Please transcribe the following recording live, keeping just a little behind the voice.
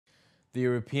The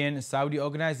European Saudi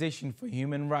Organization for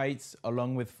Human Rights,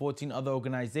 along with 14 other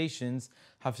organizations,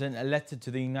 have sent a letter to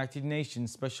the United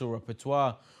Nations Special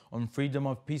Rapporteur on freedom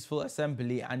of peaceful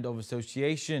assembly and of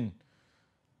association.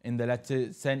 In the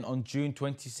letter sent on June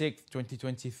 26,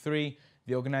 2023,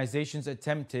 the organizations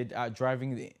attempted at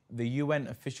driving the UN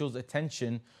officials'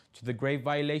 attention to the grave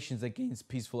violations against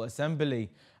peaceful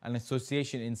assembly and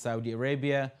association in Saudi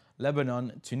Arabia,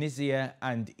 Lebanon, Tunisia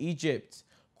and Egypt,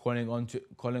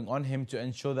 calling on him to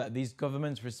ensure that these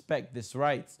governments respect this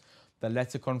right. The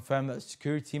letter confirmed that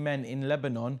security men in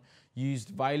Lebanon used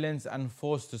violence and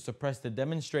force to suppress the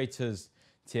demonstrators.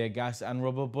 Tear gas and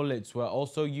rubber bullets were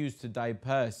also used to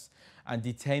disperse and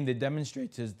detain the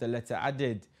demonstrators, the letter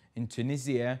added. In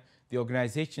Tunisia, the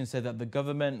organization said that the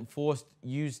government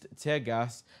used tear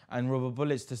gas and rubber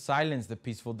bullets to silence the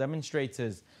peaceful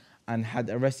demonstrators and had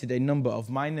arrested a number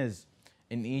of minors.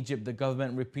 In Egypt, the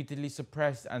government repeatedly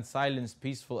suppressed and silenced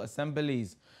peaceful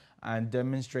assemblies and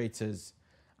demonstrators,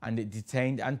 and it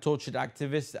detained and tortured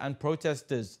activists and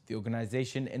protesters. The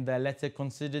organization in their letter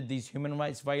considered these human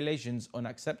rights violations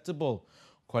unacceptable,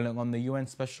 calling on the UN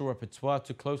Special Rapporteur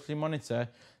to closely monitor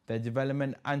their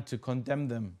development and to condemn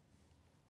them.